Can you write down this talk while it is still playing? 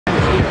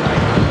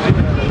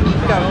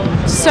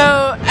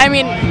So, I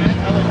mean,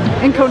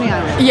 in Coney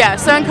Island? yeah,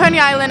 so in Coney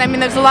Island, I mean,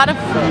 there's a lot of,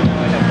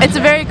 it's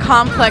a very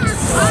complex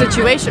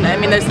situation. I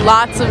mean, there's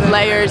lots of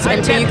layers,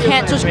 and so you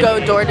can't just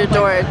go door to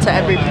door to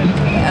every,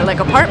 like,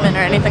 apartment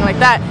or anything like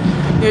that.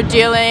 You're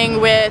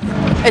dealing with,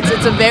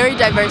 it's a very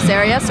diverse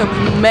area, so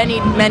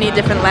many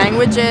different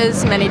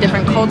languages, many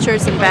different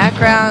cultures and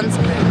backgrounds.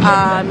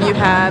 You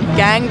have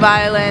gang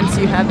violence,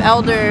 you have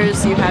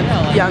elders, you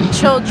have young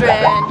children,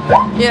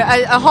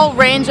 a whole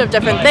range of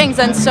different things.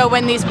 And so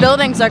when these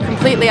buildings are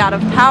completely out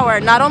of power,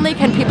 not only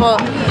can people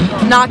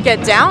not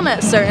get down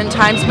at certain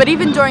times, but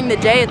even during the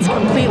day it's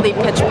completely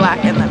pitch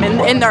black in them.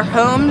 In their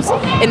homes,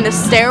 in the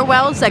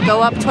stairwells that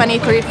go up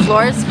 23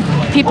 floors,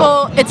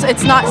 people,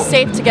 it's not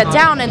safe to get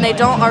down, and they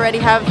don't already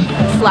have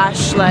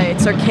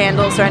flashlights or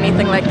candles or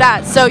anything like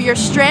that. So you're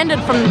stranded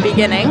from the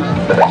beginning,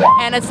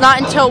 and it's not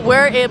until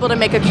we're able to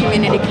make a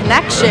community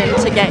connection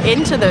to get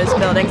into those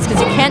buildings, because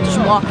you can't just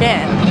walk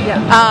in,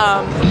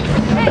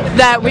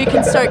 that we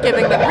can start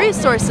giving them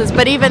resources.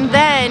 But even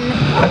then,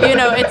 you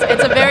know,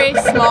 it's a very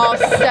small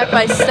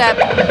step-by-step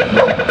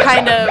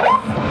kind of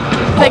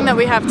thing that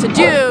we have to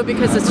do,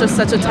 because it's just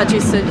such a touchy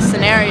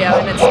scenario,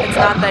 and it's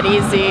not that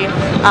easy,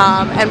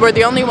 and we're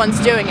the only ones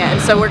doing it.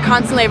 And so we're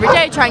constantly every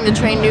day trying to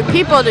train new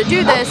people to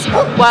do this,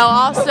 while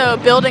also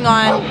building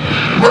on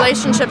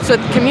relationships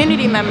with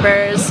community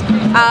members,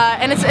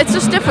 and it's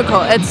just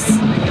difficult.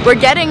 We're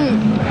getting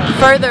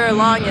further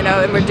along, you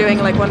know, and we're doing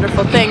like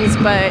wonderful things,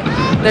 but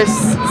there's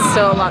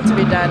still a lot to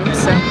be done.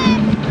 So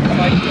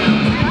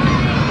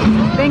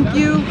thank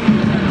you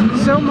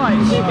so much.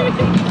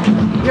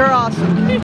 You're awesome.